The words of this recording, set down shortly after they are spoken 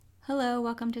Hello,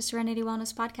 welcome to Serenity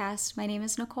Wellness Podcast. My name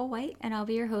is Nicole White, and I'll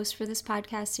be your host for this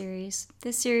podcast series.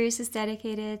 This series is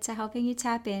dedicated to helping you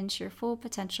tap into your full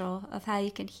potential of how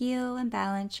you can heal and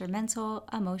balance your mental,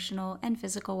 emotional, and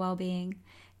physical well-being.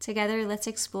 Together, let's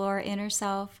explore inner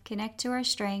self, connect to our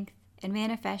strength, and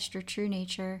manifest your true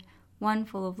nature, one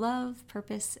full of love,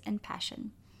 purpose, and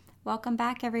passion. Welcome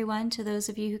back, everyone, to those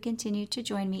of you who continue to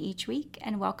join me each week,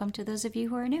 and welcome to those of you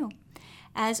who are new.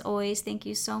 As always, thank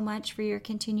you so much for your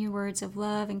continued words of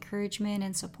love, encouragement,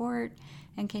 and support,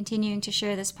 and continuing to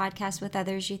share this podcast with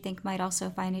others you think might also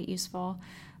find it useful.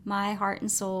 My heart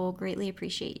and soul greatly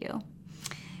appreciate you.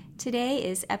 Today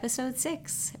is episode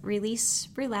 6, Release,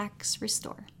 Relax,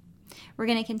 Restore. We're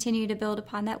going to continue to build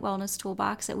upon that wellness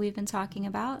toolbox that we've been talking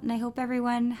about, and I hope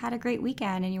everyone had a great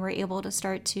weekend and you were able to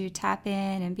start to tap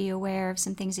in and be aware of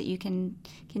some things that you can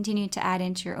continue to add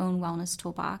into your own wellness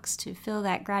toolbox to fill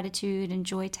that gratitude and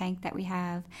joy tank that we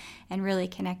have and really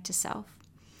connect to self.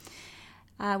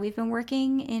 We've been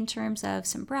working in terms of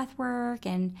some breath work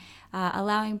and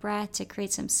allowing breath to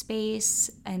create some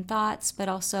space and thoughts, but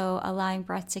also allowing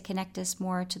breath to connect us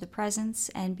more to the presence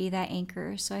and be that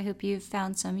anchor. So I hope you've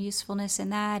found some usefulness in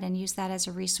that and use that as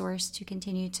a resource to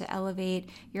continue to elevate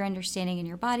your understanding in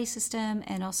your body system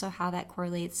and also how that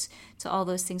correlates to all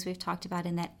those things we've talked about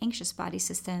in that anxious body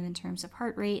system in terms of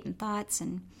heart rate and thoughts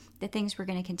and the things we're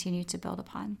going to continue to build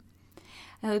upon.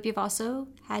 I hope you've also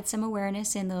had some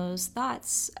awareness in those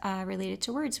thoughts related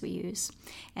to words we use.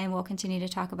 And we'll continue to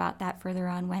talk about that further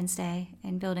on Wednesday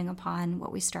and building upon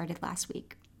what we started last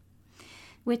week.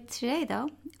 With today,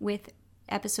 though, with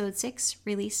episode 6,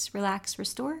 Release, Relax,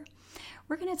 Restore,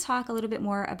 we're going to talk a little bit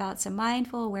more about some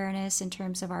mindful awareness in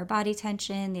terms of our body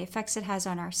tension, the effects it has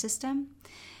on our system.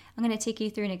 I'm going to take you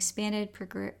through an expanded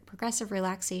progressive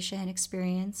relaxation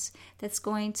experience that's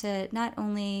going to not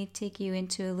only take you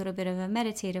into a little bit of a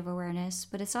meditative awareness,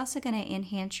 but it's also going to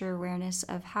enhance your awareness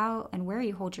of how and where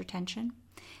you hold your tension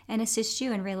and assist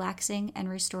you in relaxing and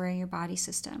restoring your body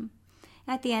system.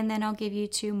 At the end, then, I'll give you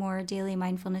 2 more daily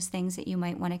mindfulness things that you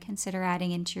might want to consider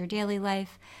adding into your daily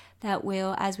life that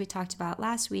will, as we talked about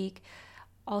last week,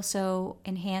 also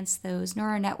enhance those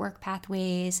neural network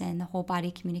pathways and the whole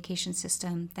body communication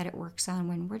system that it works on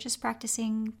when we're just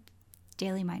practicing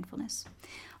daily mindfulness.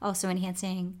 Also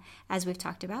enhancing, as we've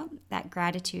talked about, that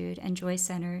gratitude and joy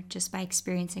center just by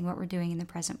experiencing what we're doing in the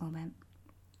present moment.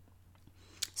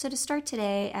 So to start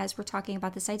today, as we're talking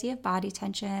about this idea of body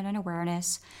tension and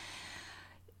awareness,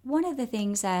 one of the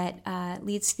things that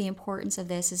leads to the importance of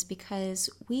this is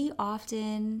because we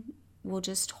often we'll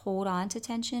just hold on to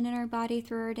tension in our body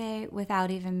through our day without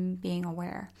even being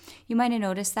aware. You might have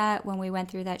noticed that when we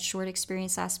went through that short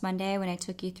experience last Monday, when I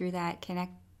took you through that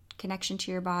connection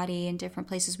to your body and different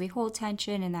places we hold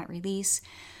tension and that release.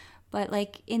 But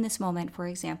like in this moment, for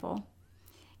example,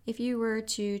 if you were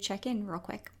to check in real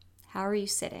quick, how are you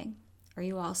sitting? Are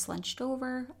you all slunched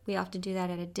over? We often do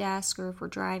that at a desk, or if we're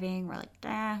driving, we're like,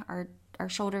 our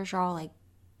shoulders are all like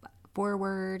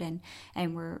forward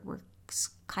and we're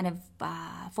kind of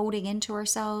folding into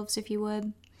ourselves, if you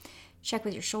would. Check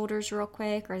with your shoulders real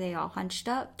quick. Are they all hunched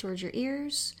up towards your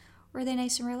ears, or are they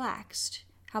nice and relaxed?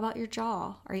 How about your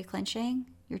jaw? Are you clenching?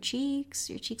 Your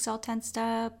cheeks all tensed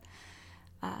up?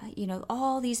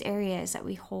 All these areas that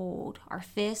we hold. Our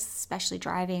fists, especially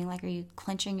driving, like, are you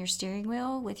clenching your steering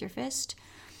wheel with your fist?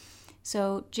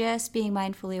 So just being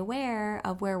mindfully aware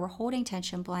of where we're holding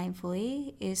tension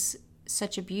blindly is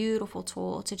such a beautiful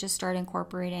tool to just start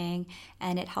incorporating,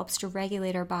 and it helps to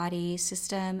regulate our body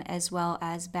system as well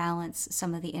as balance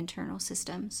some of the internal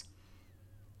systems.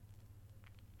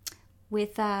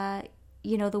 With the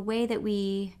way that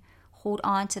we hold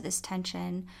on to this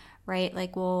tension, right?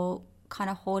 Like we'll kind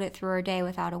of hold it through our day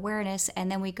without awareness,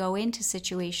 and then we go into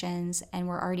situations and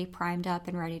we're already primed up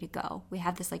and ready to go. We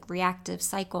have this like reactive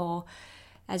cycle,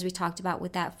 as we talked about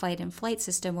with that fight and flight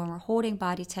system. When we're holding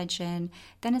body tension,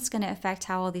 then it's going to affect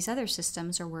how all these other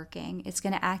systems are working. It's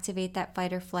going to activate that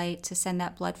fight or flight to send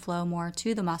that blood flow more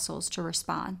to the muscles to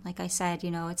respond. Like I said,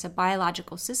 it's a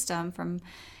biological system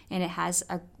and it has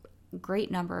a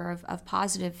great number of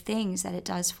positive things that it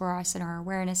does for us in our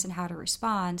awareness and how to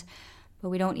respond, but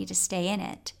we don't need to stay in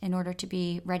it in order to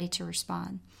be ready to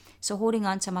respond. So holding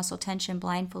on to muscle tension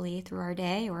blindly through our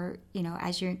day, or,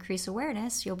 as you increase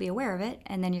awareness, you'll be aware of it,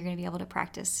 and then you're going to be able to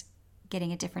practice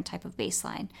getting a different type of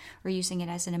baseline or using it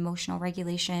as an emotional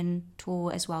regulation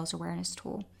tool as well as awareness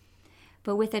tool.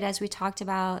 But with it, as we talked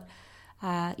about,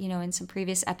 in some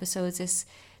previous episodes,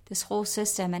 this whole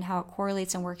system and how it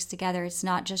correlates and works together. It's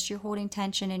not just you're holding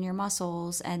tension in your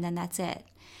muscles and then that's it.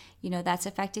 That's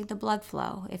affecting the blood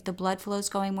flow. If the blood flow is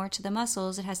going more to the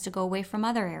muscles, it has to go away from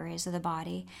other areas of the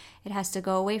body. It has to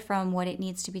go away from what it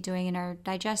needs to be doing in our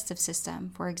digestive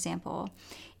system, for example.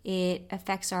 It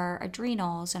affects our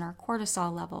adrenals and our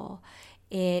cortisol level.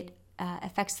 It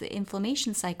affects the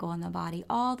inflammation cycle in the body.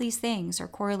 All these things are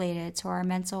correlated to our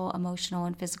mental, emotional,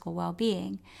 and physical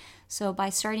well-being. So by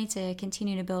starting to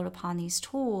continue to build upon these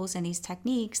tools and these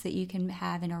techniques that you can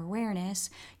have in awareness,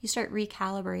 you start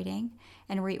recalibrating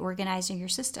and reorganizing your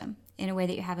system in a way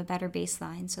that you have a better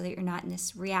baseline so that you're not in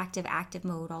this reactive, active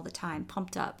mode all the time,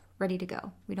 pumped up, ready to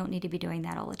go. We don't need to be doing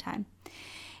that all the time.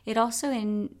 It also,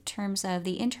 in terms of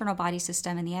the internal body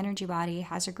system and the energy body,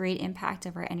 has a great impact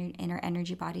of our inner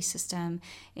energy body system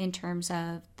in terms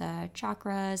of the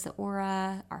chakras, the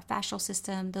aura, our fascial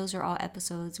system. Those are all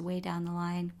episodes way down the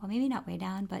line. Well, maybe not way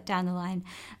down, but down the line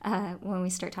when we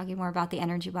start talking more about the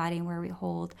energy body and where we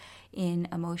hold in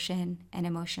emotion and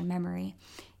emotion memory.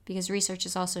 Because research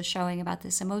is also showing about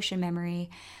this emotion memory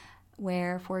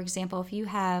where, for example, if you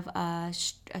have a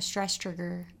stress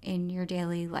trigger in your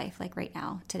daily life, like right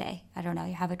now, today, I don't know,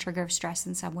 you have a trigger of stress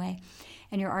in some way,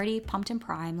 and you're already pumped and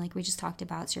primed, like we just talked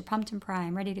about. So you're pumped and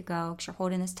primed, ready to go, because you're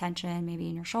holding this tension, maybe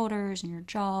in your shoulders, in your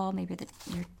jaw, maybe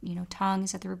your tongue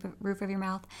is at the roof of your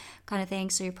mouth, kind of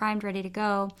thing. So you're primed, ready to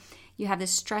go. You have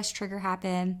this stress trigger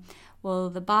happen.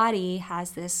 Well, the body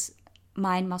has this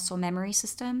mind muscle memory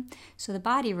system. So the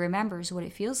body remembers what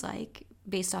it feels like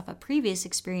based off a previous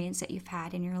experience that you've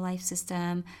had in your life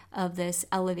system of this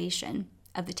elevation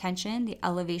of the tension, the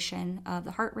elevation of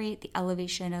the heart rate, the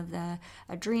elevation of the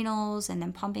adrenals, and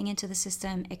then pumping into the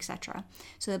system, etc.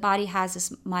 So the body has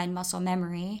this mind muscle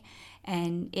memory,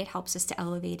 and it helps us to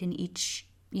elevate in each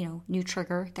new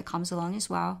trigger that comes along as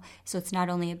well. So it's not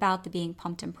only about the being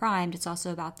pumped and primed, it's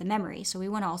also about the memory. So we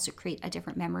want to also create a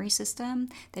different memory system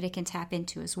that it can tap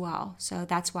into as well. So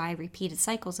that's why repeated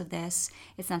cycles of this,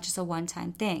 it's not just a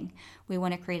one-time thing. We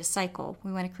want to create a cycle.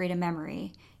 We want to create a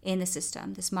memory in the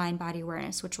system, this mind-body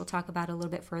awareness, which we'll talk about a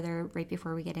little bit further right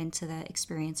before we get into the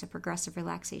experience of progressive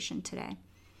relaxation today.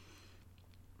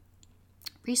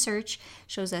 Research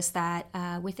shows us that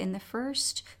within the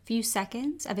first few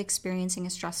seconds of experiencing a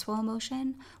stressful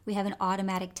emotion, we have an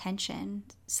automatic tension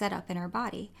set up in our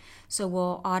body. So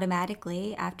we'll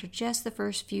automatically, after just the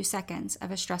first few seconds of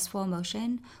a stressful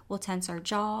emotion, we'll tense our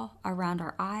jaw, around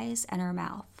our eyes, and our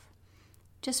mouth,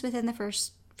 just within the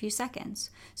first few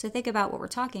seconds. So think about what we're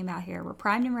talking about here. We're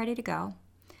primed and ready to go.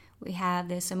 We have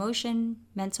this emotion,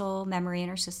 mental memory in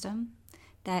our system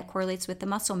that correlates with the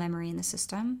muscle memory in the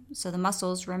system. So the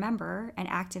muscles remember and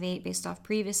activate based off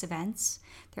previous events.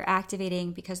 They're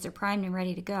activating because they're primed and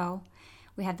ready to go.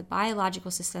 We have the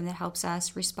biological system that helps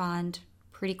us respond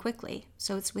pretty quickly.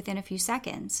 So it's within a few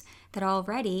seconds that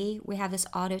already we have this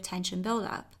auto tension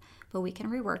buildup. But we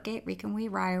can rework it, we can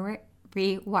rewire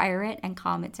it and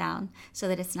calm it down so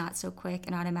that it's not so quick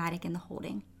and automatic in the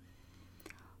holding.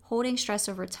 Holding stress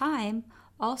over time,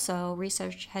 also,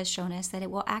 research has shown us that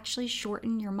it will actually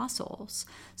shorten your muscles.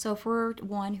 So if we're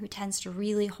one who tends to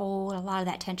really hold a lot of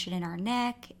that tension in our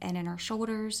neck and in our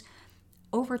shoulders,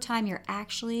 over time you're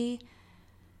actually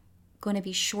going to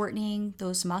be shortening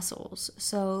those muscles.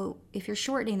 So if you're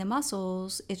shortening the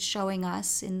muscles, it's showing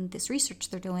us in this research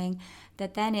they're doing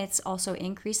that then it's also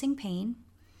increasing pain,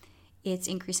 it's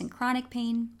increasing chronic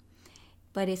pain,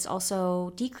 but it's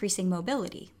also decreasing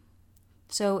mobility.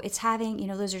 So it's having,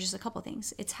 those are just a couple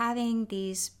things. It's having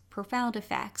these profound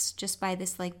effects just by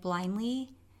this blindly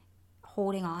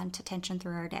holding on to tension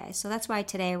through our day. So that's why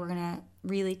today we're going to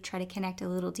really try to connect a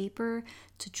little deeper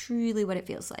to truly what it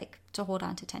feels like to hold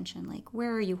on to tension. Like,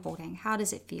 where are you holding? How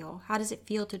does it feel? How does it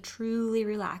feel to truly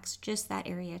relax just that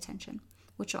area of tension,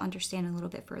 which you'll understand a little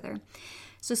bit further.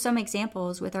 So some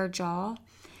examples with our jaw,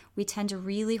 we tend to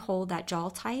really hold that jaw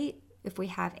tight if we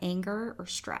have anger or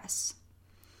stress.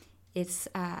 It's,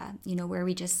 where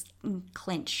we just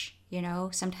clench,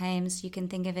 Sometimes you can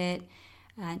think of it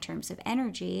in terms of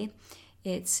energy.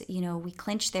 It's, we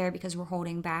clench there because we're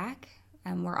holding back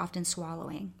and we're often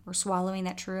swallowing. We're swallowing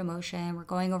that true emotion. We're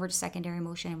going over to secondary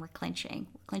emotion and we're clenching.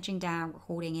 We're clenching down, we're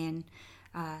holding in,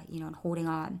 and holding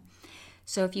on.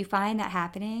 So if you find that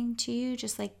happening to you,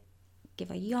 just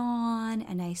give a yawn,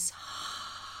 a nice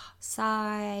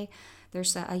sigh.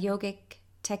 There's a yogic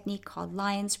technique called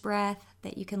lion's breath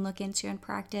that you can look into and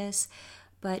practice,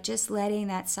 but just letting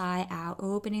that sigh out,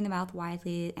 opening the mouth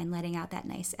widely and letting out that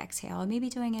nice exhale, and maybe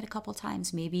doing it a couple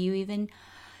times. Maybe you even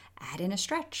add in a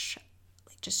stretch,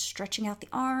 just stretching out the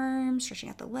arms, stretching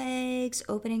out the legs,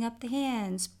 opening up the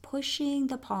hands, pushing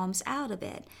the palms out a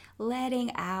bit,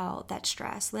 letting out that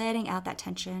stress, letting out that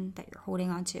tension that you're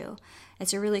holding on to.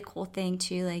 It's a really cool thing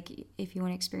too, like if you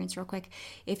want to experience real quick,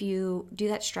 if you do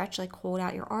that stretch, like hold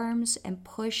out your arms and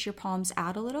push your palms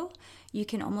out a little, you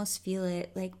can almost feel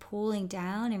it like pulling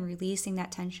down and releasing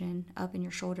that tension up in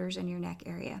your shoulders and your neck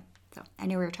area. So I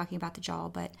know we were talking about the jaw,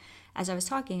 but as I was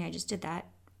talking, I just did that.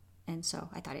 And so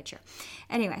I thought I'd share.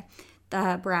 Anyway,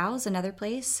 the brows, another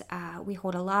place. We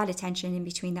hold a lot of tension in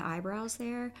between the eyebrows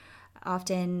there.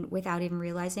 Often without even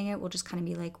realizing it, we'll just kind of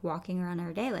be like walking around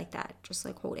our day like that, just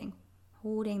like holding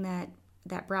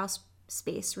that brow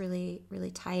space really,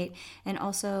 really tight. And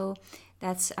also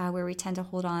that's where we tend to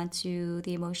hold on to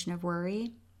the emotion of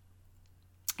worry.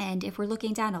 And if we're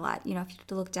looking down a lot, if you have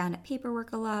to look down at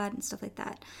paperwork a lot and stuff like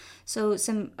that. So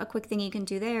a quick thing you can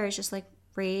do there is just like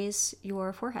raise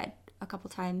your forehead a couple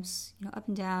times, up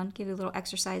and down, give you a little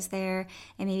exercise there,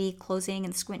 and maybe closing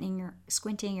and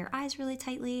squinting your eyes really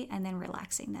tightly and then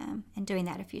relaxing them and doing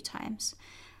that a few times.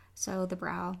 So the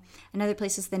brow. Another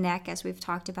place is the neck, as we've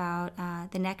talked about.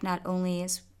 The neck not only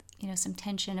is, some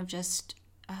tension of just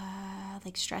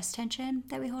like stress tension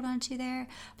that we hold on to there,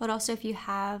 but also if you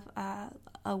have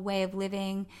a way of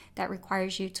living that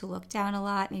requires you to look down a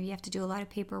lot, maybe you have to do a lot of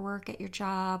paperwork at your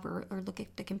job or look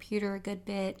at the computer a good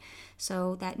bit,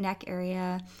 so that neck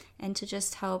area, and to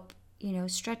just help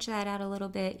stretch that out a little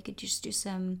bit, you could just do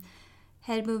some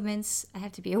head movements. I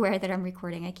have to be aware that I'm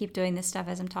recording. I keep doing this stuff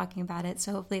as I'm talking about it,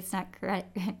 so hopefully it's not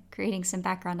creating some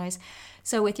background noise.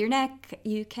 So with your neck,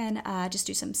 you can just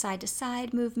do some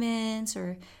side-to-side movements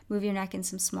or move your neck in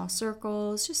some small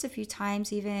circles, just a few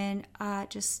times even.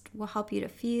 Just will help you to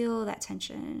feel that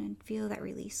tension and feel that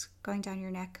release going down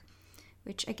your neck,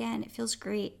 which again, it feels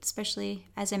great, especially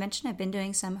as I mentioned, I've been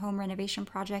doing some home renovation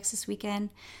projects this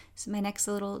weekend. So my neck's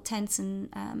a little tense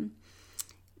and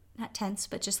not tense,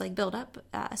 but just like build up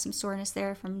some soreness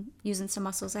there from using some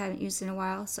muscles I haven't used in a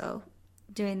while. So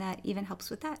doing that even helps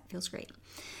with that. It feels great.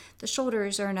 The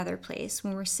shoulders are another place.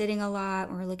 When we're sitting a lot,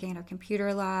 when we're looking at our computer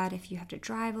a lot, if you have to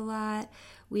drive a lot,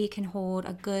 we can hold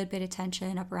a good bit of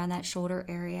tension up around that shoulder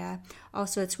area.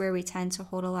 Also, it's where we tend to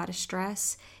hold a lot of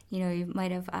stress. You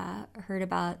might have heard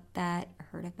that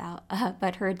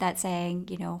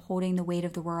saying, holding the weight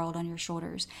of the world on your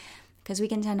shoulders. Because we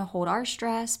can tend to hold our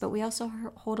stress, but we also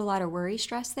hold a lot of worry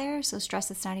stress there. So stress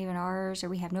that's not even ours, or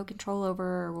we have no control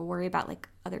over, or we'll worry about like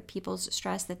other people's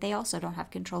stress that they also don't have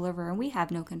control over and we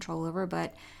have no control over.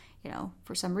 But,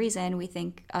 for some reason, we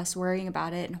think us worrying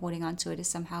about it and holding on to it is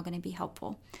somehow going to be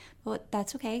helpful. But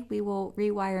that's okay. We will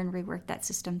rewire and rework that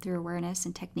system through awareness,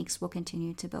 and techniques we'll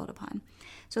continue to build upon.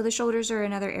 So the shoulders are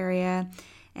another area.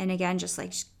 And again, just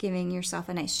like giving yourself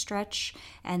a nice stretch,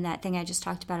 and that thing I just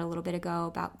talked about a little bit ago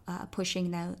about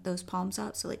pushing those palms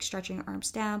up. So like stretching your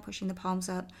arms down, pushing the palms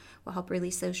up will help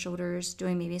release those shoulders,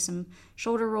 doing maybe some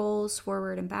shoulder rolls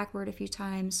forward and backward a few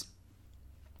times,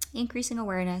 increasing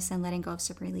awareness and letting go of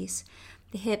some release.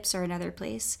 The hips are another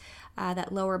place.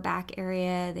 That lower back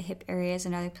area, the hip area is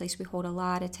another place we hold a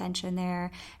lot of tension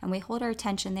there. And we hold our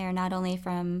tension there not only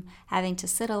from having to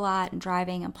sit a lot and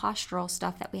driving and postural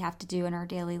stuff that we have to do in our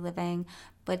daily living,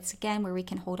 but it's again where we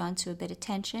can hold on to a bit of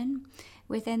tension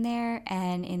within there.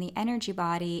 And in the energy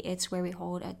body, it's where we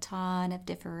hold a ton of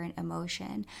different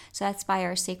emotion. So that's by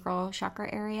our sacral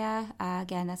chakra area.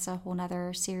 Again, that's a whole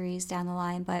nother series down the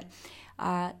line, but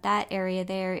that area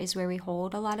there is where we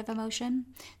hold a lot of emotion.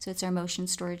 So it's our emotion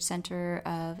storage center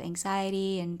of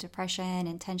anxiety and depression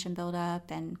and tension buildup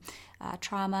and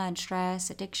trauma and stress,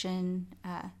 addiction.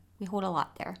 We hold a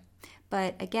lot there.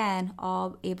 But again,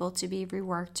 all able to be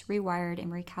reworked, rewired,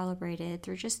 and recalibrated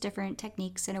through just different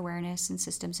techniques and awareness and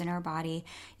systems in our body.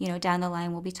 Down the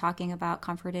line, we'll be talking about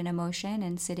comfort in emotion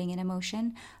and sitting in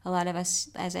emotion. A lot of us,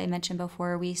 as I mentioned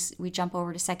before, we jump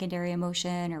over to secondary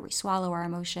emotion, or we swallow our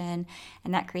emotion,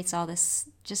 and that creates all this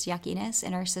just yuckiness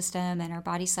in our system and our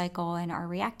body cycle and our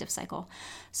reactive cycle.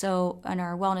 So on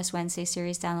our Wellness Wednesday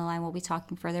series down the line, we'll be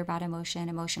talking further about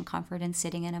emotion comfort, and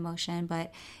sitting in emotion.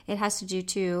 But it has to do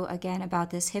too, again,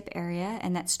 about this hip area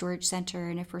and that storage center.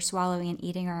 And if we're swallowing and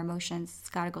eating our emotions,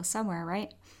 it's got to go somewhere,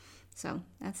 right? So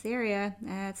that's the area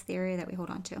that we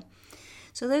hold on to.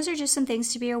 So those are just some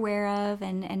things to be aware of.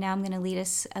 And now I'm going to lead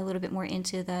us a little bit more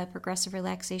into the progressive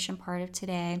relaxation part of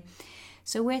today.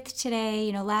 So with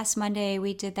today, last Monday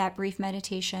we did that brief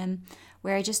meditation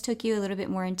where I just took you a little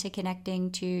bit more into connecting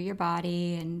to your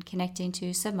body and connecting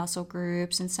to some muscle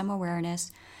groups and some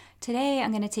awareness. Today, I'm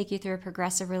going to take you through a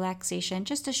progressive relaxation,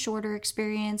 just a shorter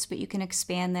experience, but you can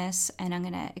expand this, and I'm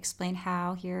going to explain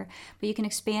how here. But you can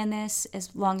expand this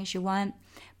as long as you want.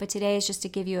 But today is just to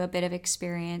give you a bit of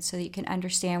experience so that you can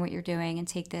understand what you're doing and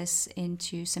take this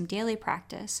into some daily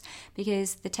practice.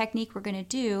 Because the technique we're going to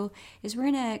do is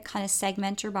we're going to kind of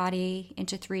segment your body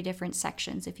into 3 different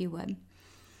sections, if you would.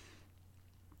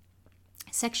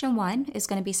 Section 1 is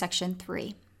going to be section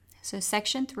 3. So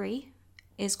section 3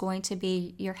 is going to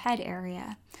be your head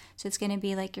area. So it's going to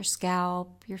be like your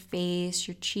scalp, your face,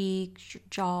 your cheeks, your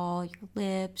jaw, your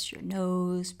lips, your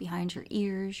nose, behind your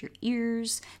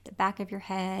ears, the back of your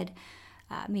head,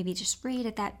 maybe just right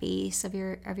at that base of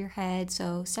your head.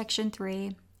 So section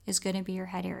 3 is going to be your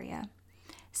head area.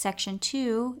 Section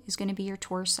 2 is going to be your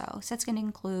torso. So that's going to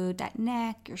include that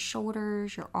neck, your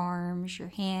shoulders, your arms, your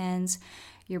hands,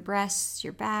 your breasts,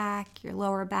 your back, your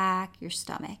lower back, your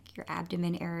stomach, your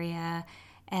abdomen area,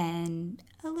 and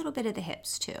a little bit of the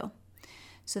hips too.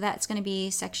 So that's going to be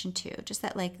section 2, just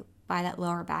that like by that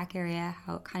lower back area,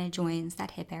 how it kind of joins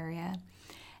that hip area.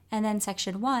 And then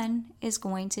section 1 is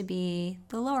going to be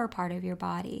the lower part of your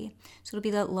body. So it'll be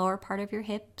the lower part of your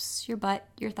hips, your butt,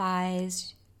 your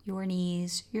thighs, your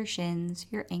knees, your shins,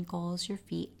 your ankles, your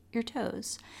feet, your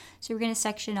toes. So we're going to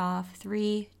section off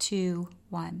 3, 2,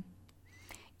 1.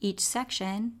 Each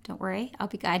section, don't worry, I'll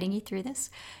be guiding you through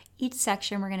this. Each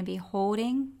section we're going to be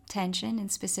holding tension in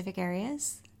specific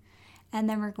areas, and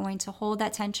then we're going to hold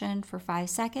that tension for 5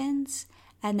 seconds,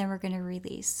 and then we're going to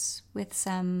release with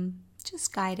some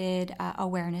just guided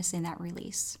awareness in that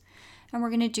release. And we're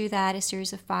going to do that a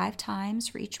series of 5 times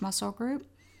for each muscle group,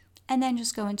 and then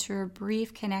just go into a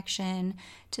brief connection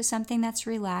to something that's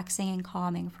relaxing and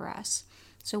calming for us.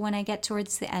 So when I get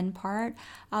towards the end part,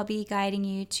 I'll be guiding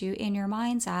you to, in your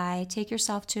mind's eye, take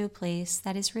yourself to a place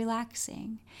that is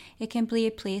relaxing. It can be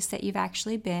a place that you've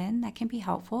actually been. That can be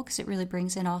helpful because it really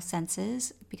brings in all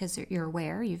senses because you're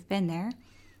aware you've been there.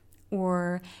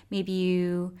 Or maybe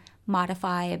you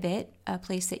modify a bit a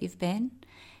place that you've been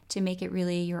to make it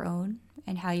really your own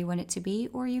and how you want it to be,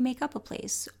 or you make up a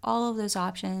place. All of those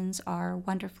options are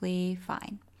wonderfully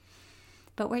fine.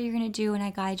 But what you're going to do when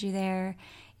I guide you there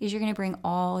is you're going to bring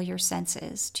all your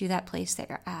senses to that place that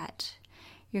you're at.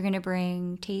 You're going to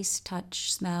bring taste,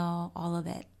 touch, smell, all of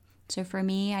it. So for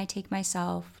me, I take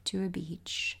myself to a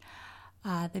beach.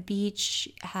 The beach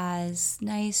has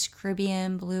nice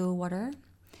Caribbean blue water.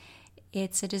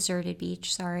 It's a deserted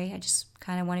beach, sorry. I just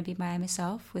kind of want to be by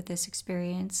myself with this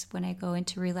experience when I go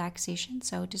into relaxation.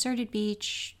 So deserted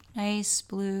beach, nice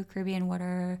blue Caribbean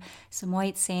water, some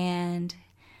white sand.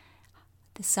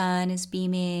 The sun is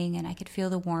beaming and I could feel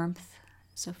the warmth.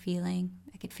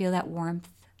 I could feel that warmth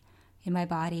in my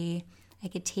body. I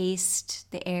could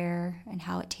taste the air and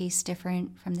how it tastes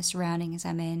different from the surroundings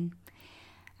I'm in.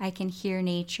 I can hear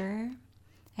nature.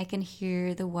 I can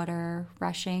hear the water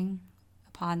rushing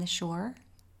upon the shore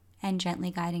and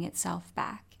gently guiding itself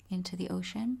back into the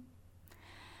ocean.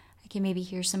 I can maybe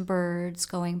hear some birds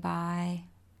going by.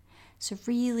 So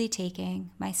really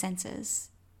taking my senses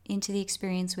into the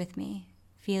experience with me.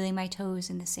 Feeling my toes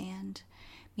in the sand,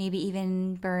 maybe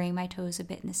even burying my toes a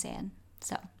bit in the sand.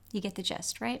 So you get the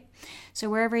gist, right? So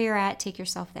wherever you're at, take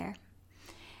yourself there.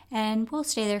 And we'll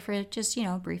stay there for just,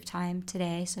 a brief time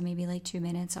today. So maybe like 2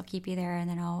 minutes, I'll keep you there and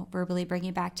then I'll verbally bring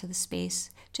you back to the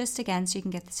space just again so you can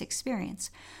get this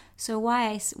experience. So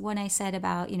when I said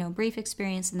about, brief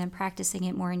experience and then practicing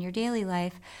it more in your daily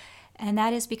life, and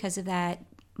that is because of that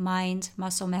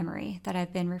mind-muscle memory that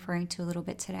I've been referring to a little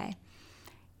bit today.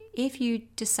 If you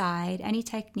decide any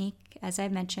technique, as I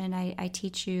mentioned, I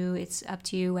teach you, it's up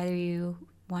to you whether you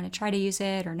want to try to use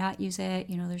it or not use it.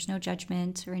 There's no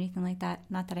judgment or anything like that.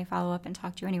 Not that I follow up and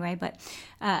talk to you anyway, but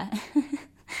I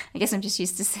guess I'm just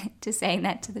used to saying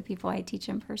that to the people I teach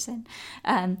in person.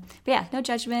 But yeah, no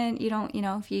judgment. You don't,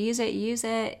 if you use it, you use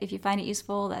it. If you find it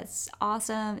useful, that's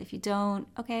awesome. If you don't,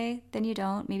 okay, then you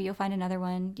don't. Maybe you'll find another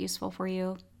one useful for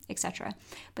you, etc.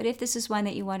 But if this is one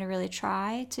that you want to really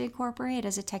try to incorporate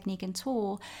as a technique and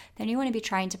tool, then you want to be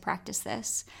trying to practice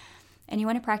this. And you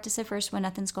want to practice it first when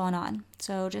nothing's going on.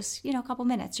 So just, a couple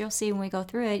minutes. You'll see when we go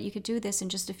through it, you could do this in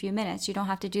just a few minutes. You don't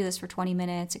have to do this for 20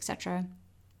 minutes, etc.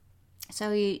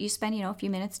 So you spend, a few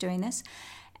minutes doing this,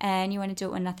 and you want to do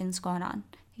it when nothing's going on.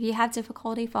 If you have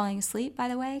difficulty falling asleep, by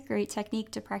the way, great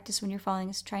technique to practice when you're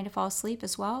trying to fall asleep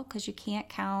as well, because you can't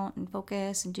count and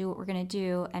focus and do what we're going to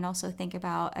do and also think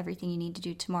about everything you need to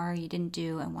do tomorrow you didn't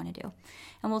do and want to do.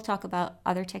 And we'll talk about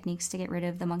other techniques to get rid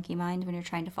of the monkey mind when you're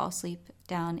trying to fall asleep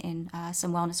down in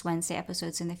some Wellness Wednesday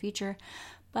episodes in the future.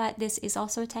 But this is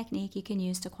also a technique you can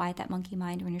use to quiet that monkey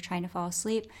mind when you're trying to fall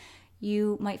asleep.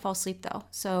 You might fall asleep though.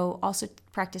 So also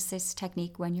practice this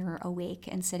technique when you're awake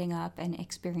and sitting up and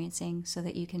experiencing, so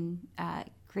that you can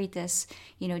create this,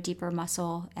 deeper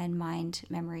muscle and mind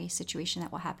memory situation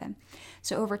that will happen.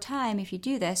 So over time, if you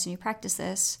do this and you practice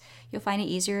this, you'll find it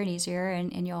easier and easier.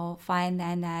 And you'll find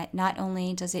then that not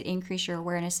only does it increase your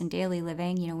awareness in daily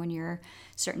living, when you're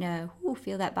starting to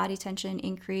feel that body tension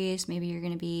increase, maybe you're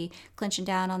going to be clenching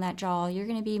down on that jaw, you're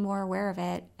going to be more aware of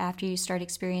it after you start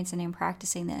experiencing and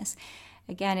practicing this.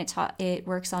 Again, it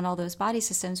works on all those body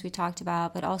systems we talked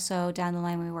about, but also down the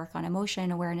line when we work on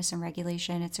emotion, awareness, and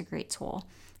regulation, it's a great tool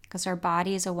because our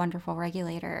body is a wonderful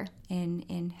regulator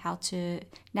in how to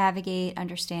navigate,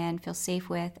 understand, feel safe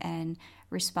with, and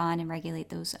respond and regulate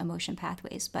those emotion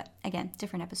pathways. But again,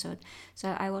 different episode.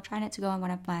 So I will try not to go on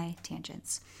one of my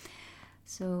tangents.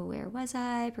 So where was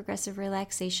I? Progressive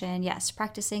relaxation. Yes,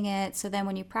 practicing it. So then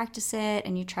when you practice it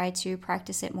and you try to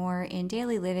practice it more in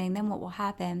daily living, then what will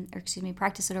happen,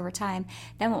 practice it over time,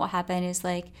 then what will happen is,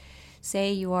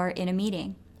 say you are in a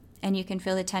meeting and you can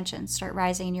feel the tension start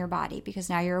rising in your body because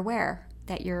now you're aware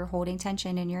that you're holding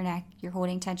tension in your neck, you're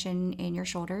holding tension in your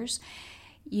shoulders.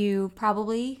 You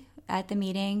probably at the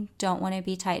meeting don't want to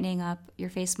be tightening up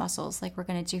your face muscles like we're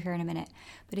going to do here in a minute.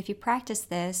 But if you practice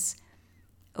this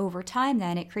over time,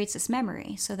 then it creates this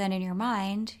memory. So then in your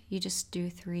mind, you just do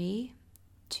 3,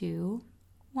 2,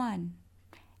 1.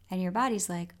 And your body's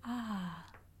like,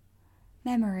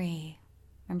 memory.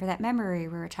 Remember that memory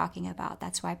we were talking about?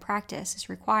 That's why practice is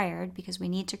required, because we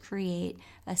need to create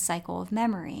a cycle of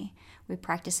memory. We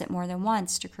practice it more than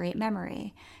once to create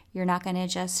memory. You're not going to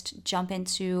just jump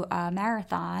into a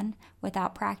marathon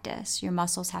without practice. Your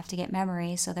muscles have to get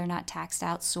memory so they're not taxed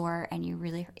out, sore, and you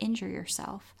really injure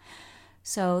yourself.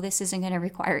 So this isn't going to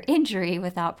require injury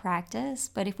without practice,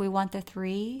 but if we want the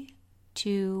 3,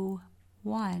 2,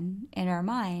 1 in our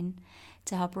mind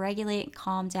to help regulate,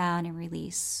 calm down, and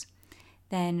release,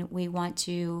 then we want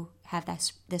to have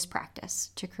this practice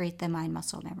to create the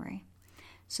mind-muscle memory.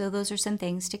 So those are some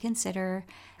things to consider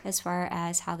as far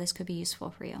as how this could be useful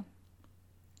for you.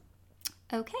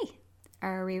 Okay,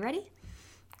 are we ready?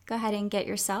 Go ahead and get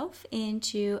yourself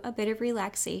into a bit of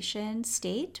relaxation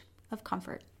state of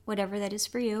comfort. Whatever that is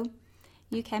for you.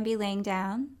 You can be laying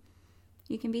down.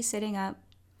 You can be sitting up.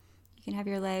 You can have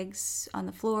your legs on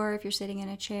the floor if you're sitting in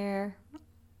a chair.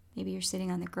 Maybe you're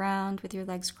sitting on the ground with your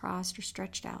legs crossed or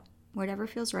stretched out. Whatever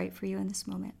feels right for you in this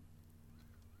moment.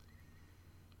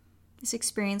 This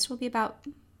experience will be about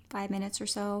 5 minutes or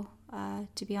so.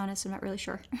 To be honest, I'm not really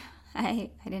sure. I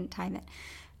didn't time it.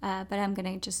 But I'm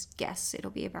going to just guess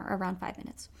it'll be around 5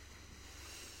 minutes.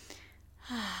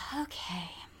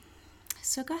 Okay.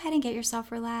 So go ahead and get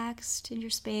yourself relaxed in your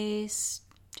space,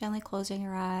 gently closing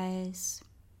your eyes.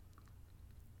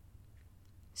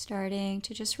 Starting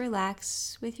to just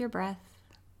relax with your breath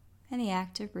and the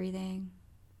act of breathing.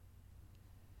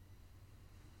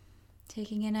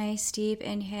 Taking a nice deep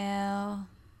inhale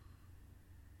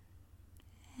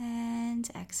and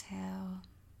exhale.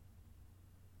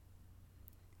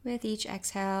 With each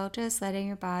exhale, just letting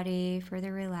your body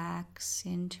further relax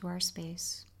into our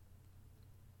space.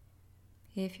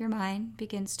 If your mind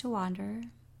begins to wander,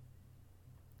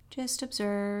 just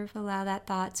observe, allow that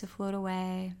thought to float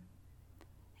away,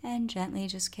 and gently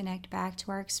just connect back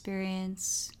to our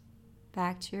experience,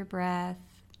 back to your breath,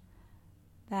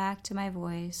 back to my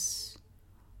voice,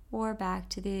 or back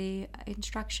to the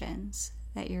instructions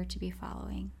that you're to be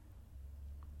following.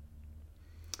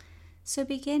 So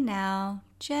begin now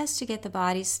just to get the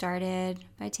body started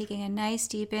by taking a nice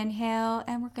deep inhale,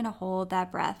 and we're going to hold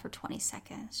that breath for 20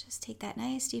 seconds. Just take that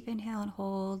nice deep inhale and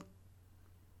hold.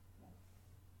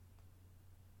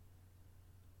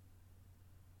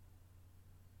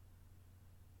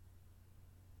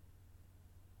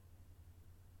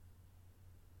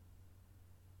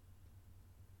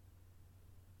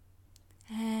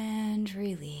 And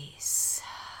release.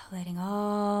 Letting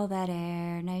all that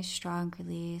air, nice strong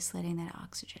release, letting that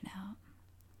oxygen out.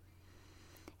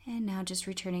 And now just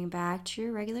returning back to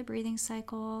your regular breathing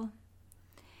cycle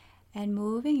and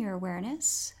moving your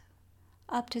awareness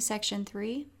up to section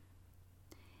 3.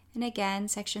 And again,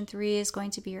 section 3 is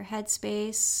going to be your head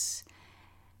space.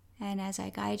 And as I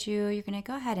guide you, you're going to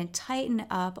go ahead and tighten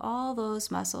up all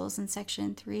those muscles in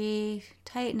section 3.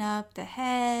 Tighten up the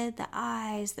head, the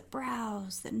eyes, the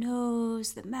brows, the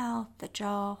nose, the mouth, the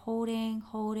jaw,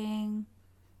 holding.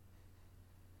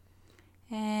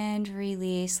 And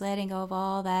release, letting go of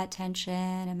all that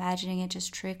tension, imagining it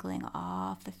just trickling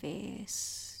off the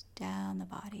face, down the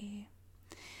body.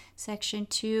 Section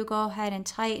 2, go ahead and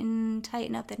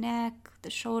tighten up the neck,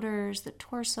 the shoulders, the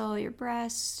torso, your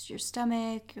breasts, your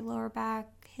stomach, your lower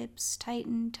back, hips,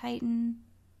 tighten.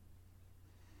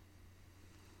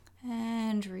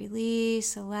 And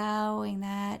release, allowing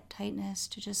that tightness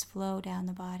to just flow down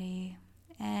the body.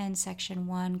 And section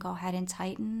 1, go ahead and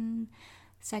tighten.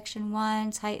 Section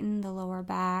 1, tighten the lower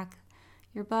back,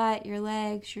 your butt, your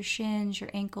legs, your shins,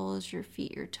 your ankles, your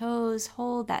feet, your toes.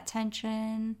 Hold that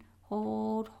tension.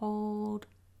 Hold.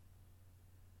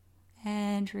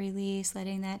 And release,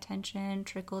 letting that tension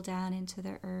trickle down into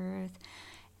the earth.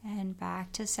 And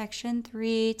back to section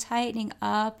 3, tightening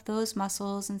up those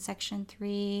muscles in section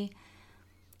 3.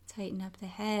 Tighten up the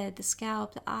head, the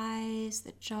scalp, the eyes,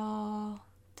 the jaw.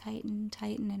 Tighten,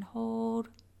 and hold.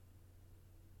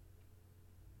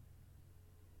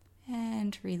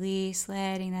 And release,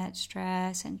 letting that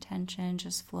stress and tension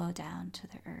just flow down to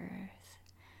the earth.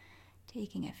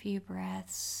 Taking a few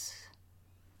breaths.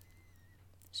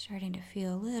 Starting to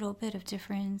feel a little bit of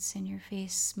difference in your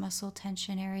face muscle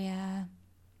tension area.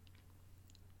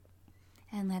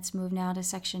 And let's move now to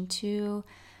section 2,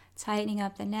 tightening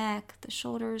up the neck, the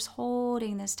shoulders,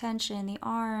 holding this tension, the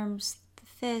arms, the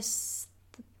fists,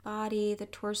 the body, the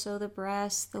torso, the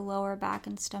breast, the lower back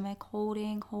and stomach,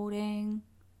 holding.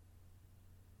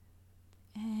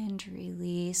 And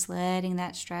release, letting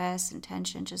that stress and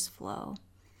tension just flow,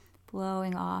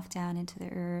 flowing off down into the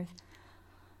earth,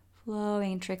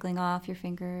 flowing and trickling off your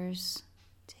fingers,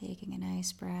 taking a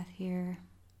nice breath here.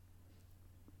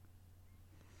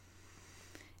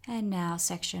 And now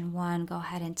section 1, go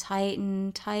ahead and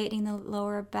tightening the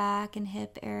lower back and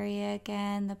hip area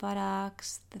again, the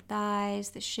buttocks, the thighs,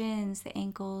 the shins, the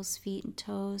ankles, feet and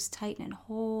toes. Tighten and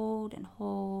hold.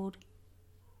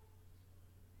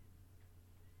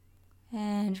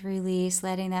 And release,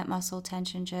 letting that muscle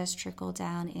tension just trickle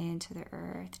down into the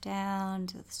earth, down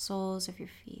to the soles of your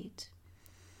feet.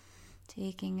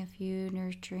 Taking a few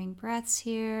nurturing breaths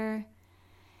here.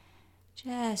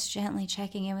 Just gently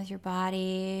checking in with your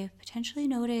body, potentially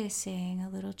noticing a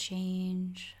little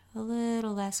change, a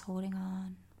little less holding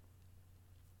on.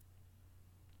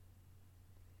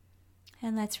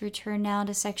 And let's return now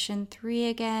to section 3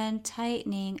 again,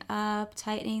 tightening up,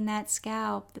 tightening that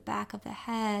scalp, the back of the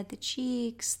head, the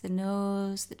cheeks, the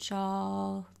nose, the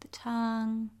jaw, the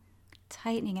tongue,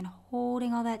 tightening and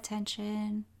holding all that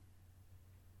tension.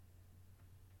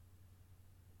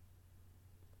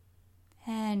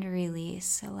 And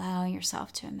release, allowing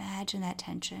yourself to imagine that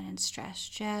tension and stress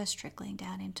just trickling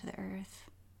down into the earth.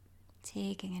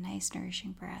 Taking a nice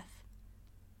nourishing breath.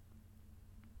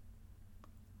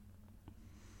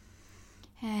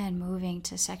 And moving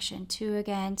to section 2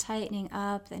 again, tightening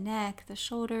up the neck, the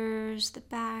shoulders, the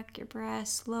back, your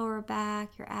breasts, lower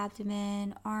back, your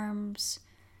abdomen, arms,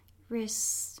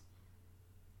 wrists,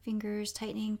 fingers,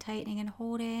 tightening and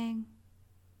holding.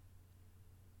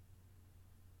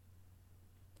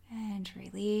 And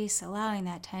release, allowing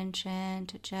that tension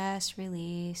to just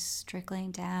release,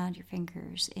 trickling down your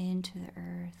fingers into the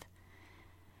earth.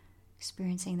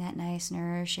 Experiencing that nice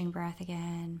nourishing breath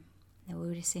again,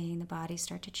 noticing the body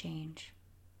start to change.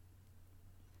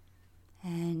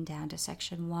 And down to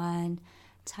section 1,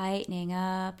 tightening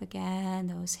up again,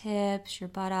 those hips, your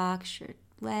buttocks, your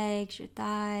legs, your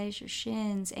thighs, your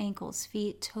shins, ankles,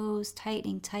 feet, toes,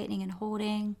 tightening and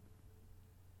holding.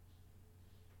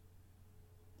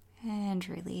 And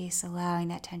release, allowing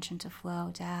that tension to flow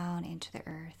down into the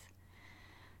earth,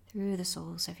 through the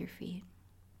soles of your feet.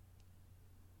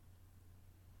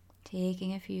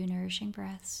 Taking a few nourishing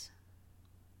breaths,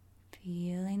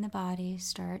 feeling the body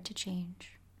start to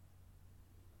change.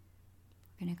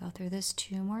 We're going to go through this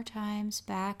 2 more times,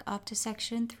 back up to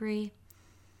section 3.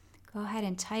 Go ahead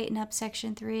and tighten up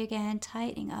section 3 again,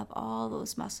 tightening up all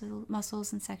those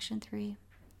muscles in section 3.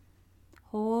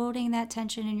 Holding that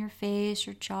tension in your face,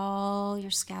 your jaw,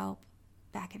 your scalp,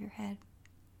 back of your head.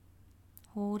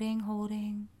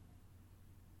 Holding.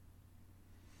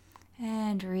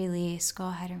 And release. Go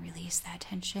ahead and release that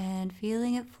tension.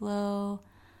 Feeling it flow.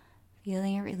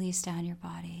 Feeling it release down your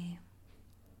body.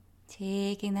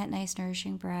 Taking that nice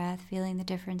nourishing breath. Feeling the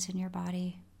difference in your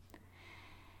body.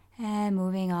 And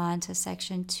moving on to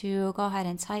section 2, go ahead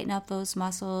and tighten up those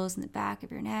muscles in the back of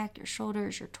your neck, your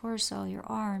shoulders, your torso, your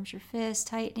arms, your fists,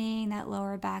 tightening that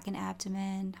lower back and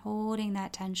abdomen, holding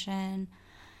that tension,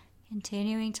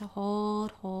 continuing to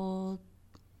hold,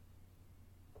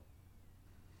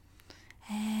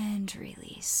 and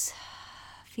release.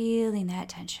 Feeling that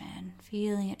tension,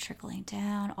 feeling it trickling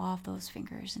down off those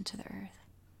fingers into the earth.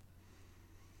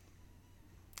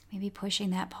 Maybe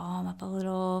pushing that palm up a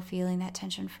little, feeling that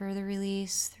tension further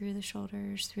release through the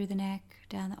shoulders, through the neck,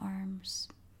 down the arms.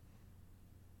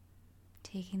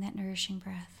 Taking that nourishing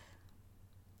breath.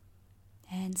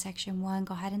 And section 1,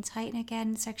 go ahead and tighten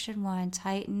again. Section 1,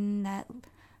 tighten that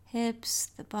Hips,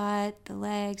 the butt, the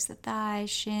legs, the thighs,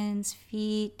 shins,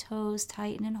 feet, toes,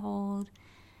 tighten and hold.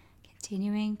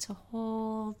 Continuing to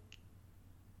hold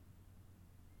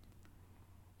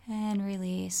and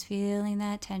release, feeling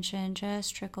that tension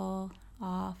just trickle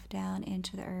off down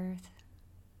into the earth.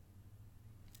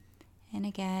 And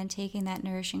again, taking that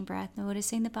nourishing breath,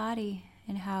 noticing the body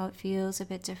and how it feels a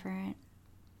bit different.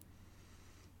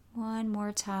 One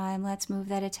more time, let's move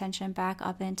that attention back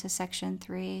up into section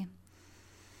 3.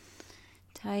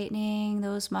 Tightening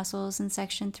those muscles in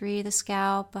section 3, the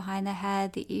scalp, behind the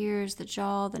head, the ears, the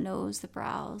jaw, the nose, the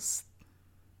brows,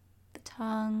 the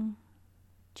tongue,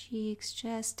 cheeks,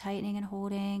 just tightening and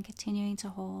holding, continuing to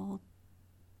hold.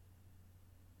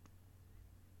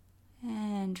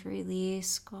 And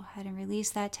release. Go ahead and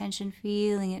release that tension,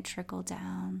 feeling it trickle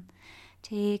down.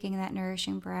 Taking that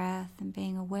nourishing breath and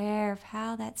being aware of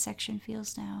how that section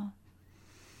feels now.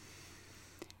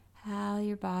 How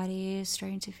your body is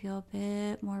starting to feel a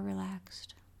bit more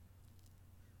relaxed.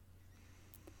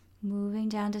 Moving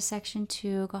down to section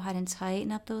 2, go ahead and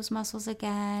tighten up those muscles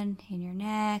again in your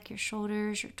neck, your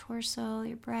shoulders, your torso,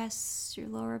 your breasts, your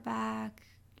lower back,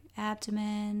 your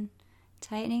abdomen.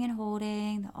 Tightening and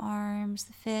holding the arms,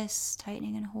 the fists,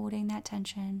 tightening and holding that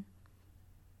tension.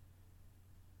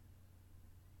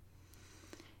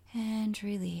 And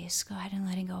release. Go ahead and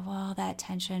letting go of all that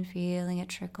tension, feeling it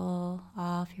trickle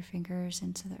off your fingers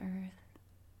into the earth.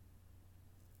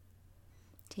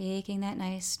 Taking that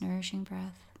nice, nourishing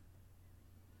breath.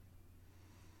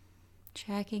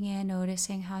 Checking in,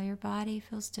 noticing how your body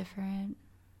feels different,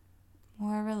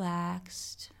 more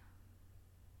relaxed,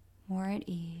 more at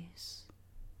ease.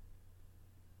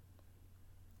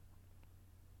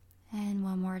 And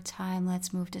one more time,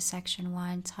 let's move to section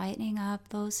 1, tightening up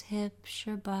those hips,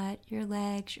 your butt, your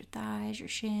legs, your thighs, your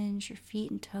shins, your feet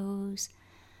and toes.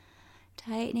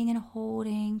 Tightening and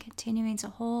holding, continuing to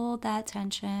hold that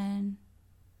tension.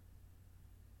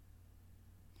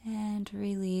 And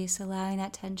release, allowing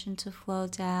that tension to flow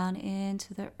down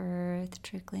into the earth,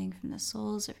 trickling from the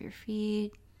soles of your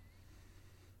feet.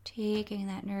 Taking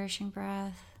that nourishing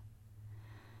breath.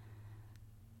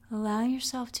 Allowing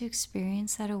yourself to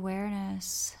experience that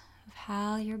awareness of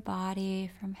how your body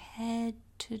from head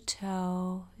to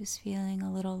toe is feeling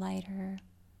a little lighter,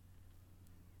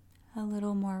 a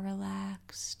little more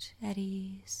relaxed, at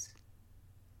ease.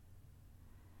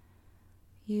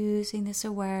 Using this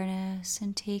awareness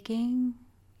and taking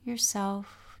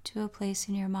yourself to a place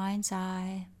in your mind's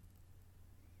eye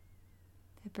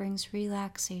that brings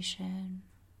relaxation.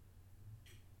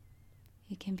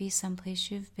 It can be someplace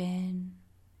you've been,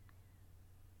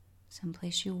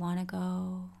 someplace you want to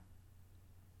go,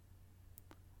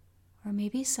 or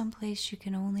maybe someplace you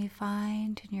can only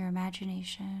find in your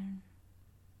imagination.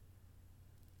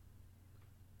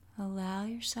 Allow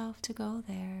yourself to go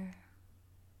there.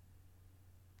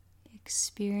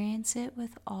 Experience it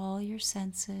with all your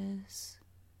senses.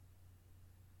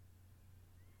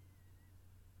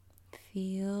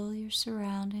 Feel your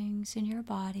surroundings in your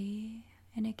body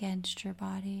and against your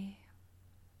body.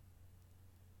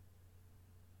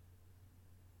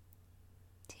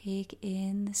 Take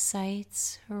in the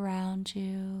sights around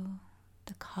you,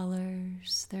 the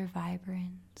colors, their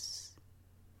vibrance.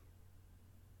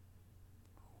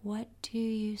 What do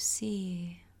you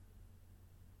see?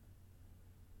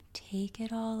 Take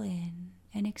it all in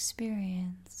and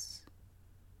experience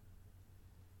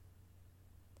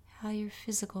how your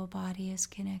physical body is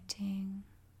connecting,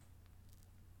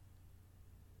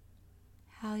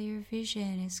 how your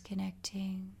vision is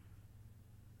connecting.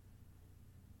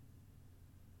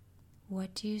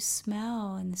 What do you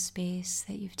smell in the space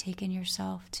that you've taken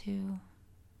yourself to?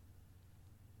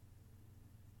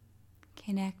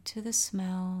 Connect to the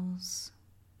smells,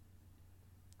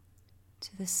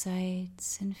 to the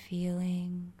sights and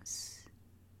feelings,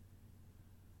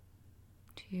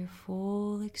 to your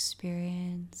full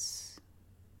experience.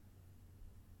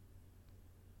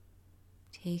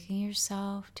 Taking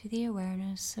yourself to the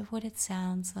awareness of what it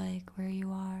sounds like where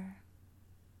you are.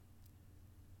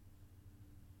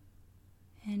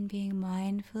 And being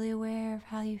mindfully aware of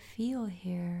how you feel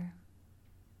here.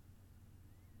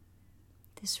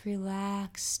 This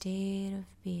relaxed state of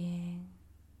being.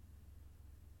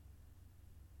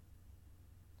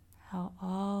 How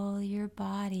all your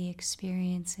body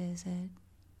experiences it,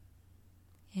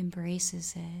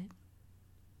 embraces it,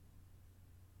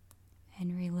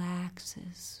 and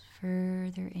relaxes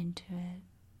further into it.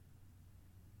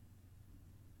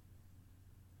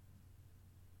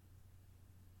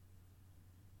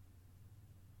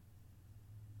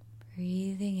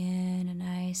 Breathing in a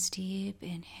nice deep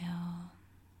inhale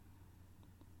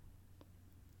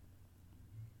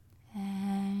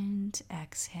and and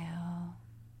exhale.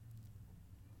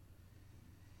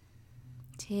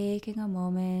 Taking a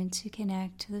moment to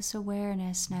connect to this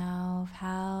awareness now of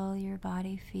how your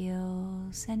body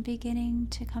feels and beginning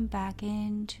to come back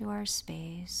into our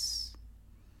space.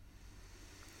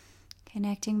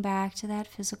 Connecting back to that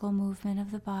physical movement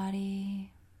of the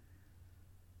body,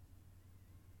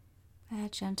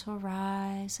 that gentle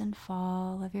rise and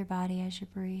fall of your body as you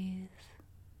breathe.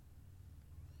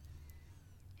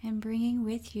 And bringing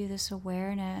with you this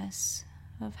awareness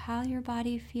of how your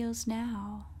body feels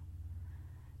now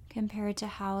compared to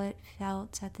how it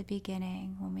felt at the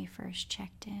beginning when we first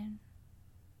checked in.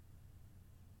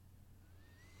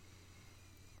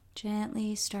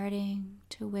 Gently starting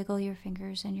to wiggle your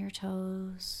fingers and your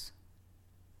toes,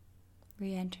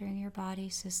 re-entering your body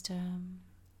system.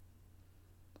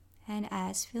 And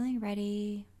as feeling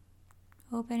ready,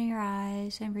 opening your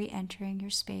eyes and re-entering your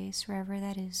space wherever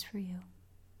that is for you.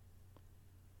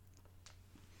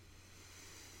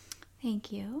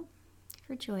 Thank you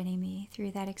for joining me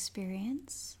through that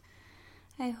experience.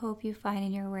 I hope you find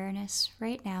in your awareness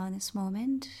right now in this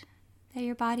moment that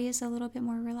your body is a little bit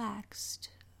more relaxed,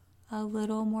 a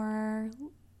little more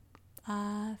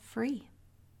free,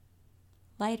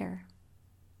 lighter,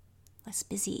 less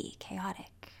busy,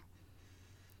 chaotic.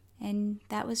 And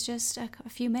that was just a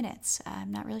few minutes.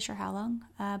 I'm not really sure how long,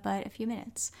 but a few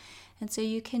minutes. And so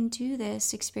you can do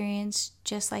this experience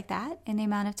just like that in the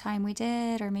amount of time we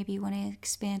did, or maybe you want to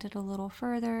expand it a little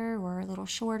further or a little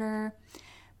shorter,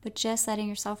 but just letting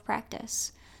yourself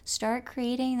practice. Start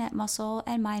creating that muscle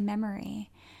and mind memory.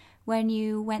 When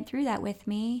you went through that with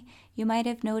me, you might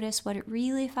have noticed what it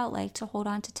really felt like to hold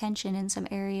on to tension in some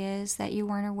areas that you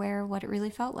weren't aware of what it really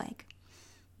felt like.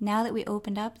 Now that we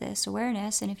opened up this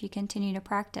awareness, and if you continue to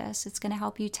practice, it's going to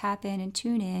help you tap in and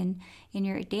tune in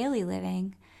your daily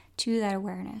living to that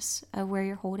awareness of where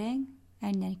you're holding,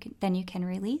 and then you can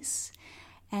release.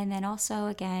 And then also,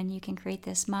 again, you can create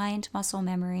this mind muscle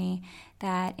memory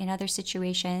that in other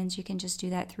situations, you can just do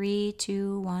that 3,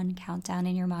 2, 1 countdown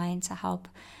in your mind to help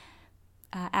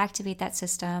activate that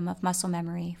system of muscle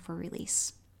memory for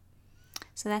release.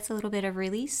 So that's a little bit of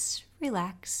release,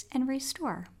 relax, and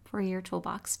restore for your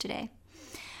toolbox today.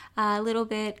 A little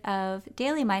bit of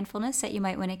daily mindfulness that you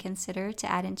might want to consider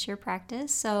to add into your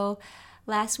practice. So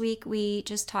last week we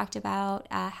just talked about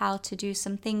how to do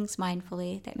some things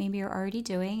mindfully that maybe you're already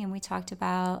doing, and we talked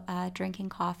about drinking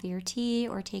coffee or tea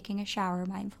or taking a shower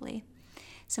mindfully.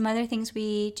 Some other things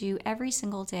we do every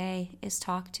single day is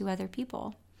talk to other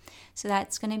people. So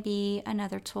that's going to be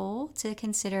another tool to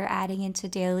consider adding into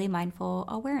daily mindful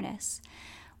awareness.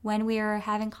 When we are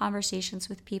having conversations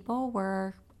with people,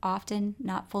 we're often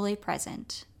not fully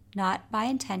present. Not by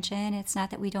intention. It's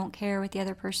not that we don't care what the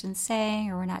other person's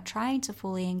saying or we're not trying to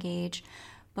fully engage,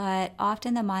 but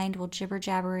often the mind will jibber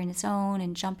jabber in its own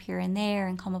and jump here and there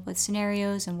and come up with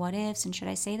scenarios and what ifs and should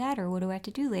I say that or what do I have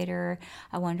to do later?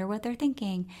 I wonder what they're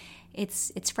thinking.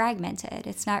 It's fragmented.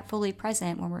 It's not fully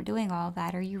present when we're doing all of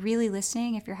that. Are you really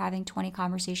listening if you're having 20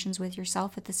 conversations with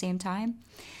yourself at the same time?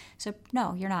 So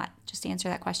no, you're not. Just to answer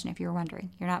that question if you were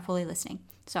wondering. You're not fully listening.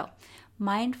 So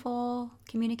mindful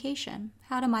communication,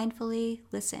 how to mindfully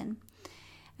listen.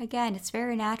 Again, it's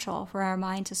very natural for our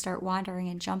mind to start wandering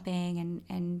and jumping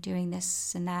and doing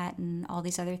this and that and all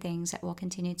these other things that we'll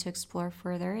continue to explore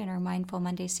further in our Mindful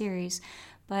Monday series.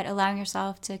 But allowing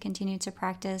yourself to continue to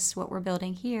practice what we're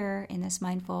building here in this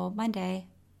Mindful Monday,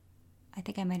 I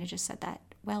think I might have just said that.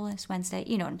 Wellness Wednesday,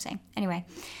 you know what I'm saying. Anyway,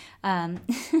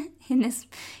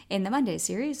 in the Monday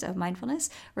series of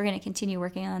mindfulness, we're going to continue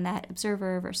working on that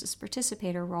observer versus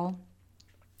participator role.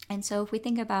 And so if we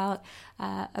think about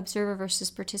observer versus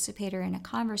participator in a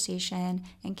conversation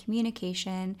and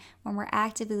communication, when we're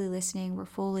actively listening, we're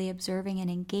fully observing and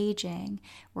engaging.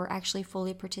 We're actually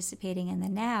fully participating in the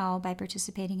now by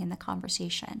participating in the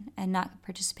conversation and not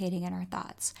participating in our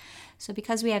thoughts. So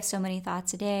because we have so many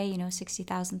thoughts a day,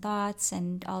 60,000 thoughts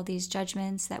and all these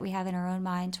judgments that we have in our own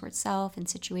mind towards self and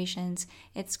situations,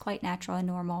 it's quite natural and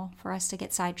normal for us to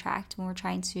get sidetracked when we're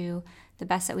trying to, the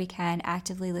best that we can,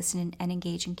 actively listen and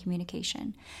engage in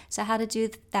communication. So how to do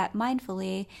that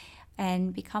mindfully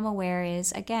and become aware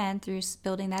is, again, through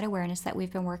building that awareness that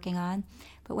we've been working on.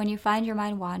 But when you find your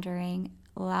mind wandering,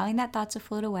 allowing that thought to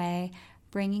float away,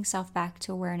 bringing self back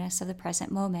to awareness of the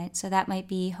present moment. So that might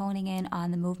be honing in on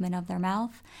the movement of their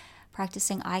mouth,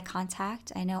 practicing eye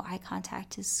contact. I know eye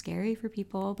contact is scary for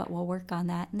people, but we'll work on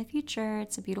that in the future.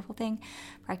 It's a beautiful thing.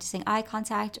 Practicing eye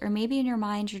contact, or maybe in your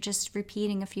mind, you're just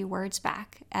repeating a few words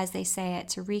back as they say it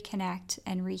to reconnect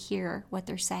and rehear what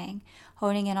they're saying,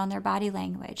 honing in on their body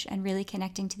language and really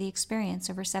connecting to the experience.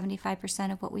 Over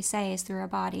 75% of what we say is through our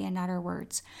body and not our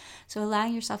words. So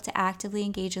allowing yourself to actively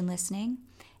engage in listening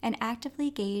and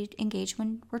actively engage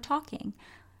when we're talking.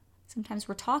 Sometimes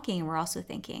we're talking and we're also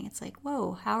thinking. It's like,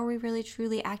 whoa, how are we really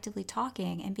truly actively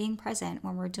talking and being present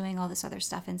when we're doing all this other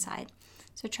stuff inside?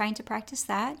 So trying to practice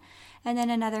that. And then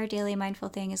another daily mindful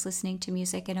thing is listening to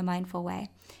music in a mindful way.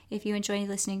 If you enjoy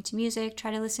listening to music,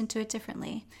 try to listen to it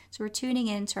differently. So we're tuning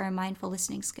into our mindful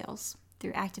listening skills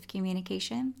through active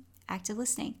communication, active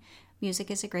listening. Music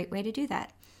is a great way to do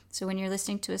that. So when you're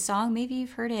listening to a song, maybe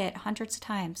you've heard it hundreds of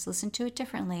times. Listen to it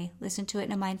differently. Listen to it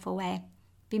in a mindful way.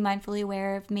 Be mindfully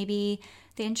aware of maybe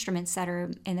the instruments that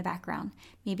are in the background,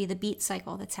 maybe the beat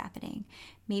cycle that's happening.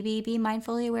 Maybe be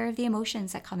mindfully aware of the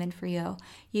emotions that come in for you.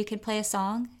 You can play a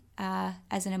song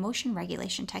as an emotion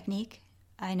regulation technique.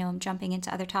 I know I'm jumping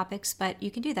into other topics, but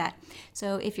you can do that.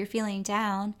 So if you're feeling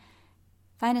down,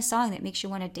 find a song that makes you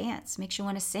want to dance, makes you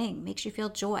want to sing, makes you feel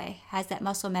joy, has that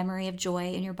muscle memory of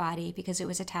joy in your body because it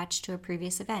was attached to a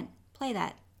previous event. Play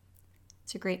that.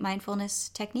 It's a great mindfulness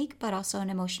technique, but also an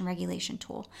emotion regulation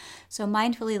tool. So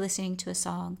mindfully listening to a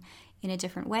song in a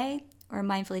different way, or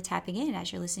mindfully tapping in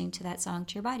as you're listening to that song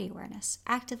to your body awareness.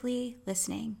 Actively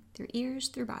listening through ears,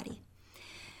 through body.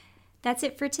 That's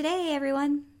it for today,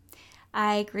 everyone.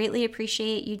 I greatly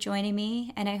appreciate you joining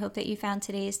me, and I hope that you found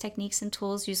today's techniques and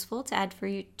tools useful to add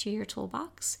to your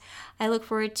toolbox. I look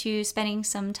forward to spending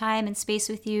some time and space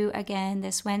with you again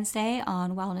this Wednesday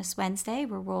on Wellness Wednesday,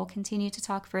 where we'll continue to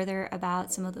talk further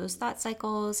about some of those thought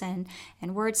cycles and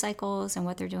word cycles and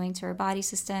what they're doing to our body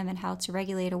system and how to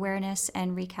regulate awareness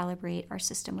and recalibrate our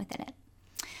system within it.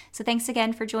 So thanks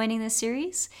again for joining this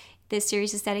series. This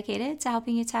series is dedicated to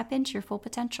helping you tap into your full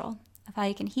potential of how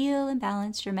you can heal and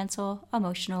balance your mental,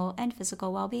 emotional, and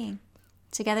physical well-being.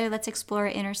 Together, let's explore our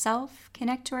inner self,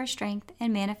 connect to our strength,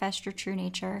 and manifest your true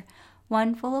nature,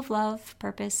 one full of love,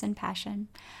 purpose, and passion.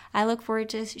 I look forward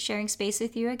to sharing space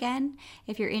with you again.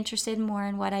 If you're interested more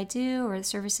in what I do or the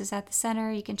services at the center,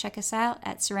 you can check us out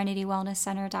at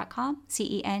serenitywellnesscenter.com,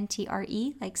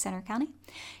 CENTRE, like Center County.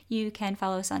 You can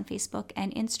follow us on Facebook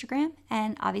and Instagram,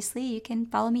 and obviously you can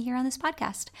follow me here on this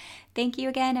podcast. Thank you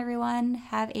again, everyone.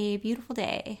 Have a beautiful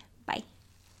day.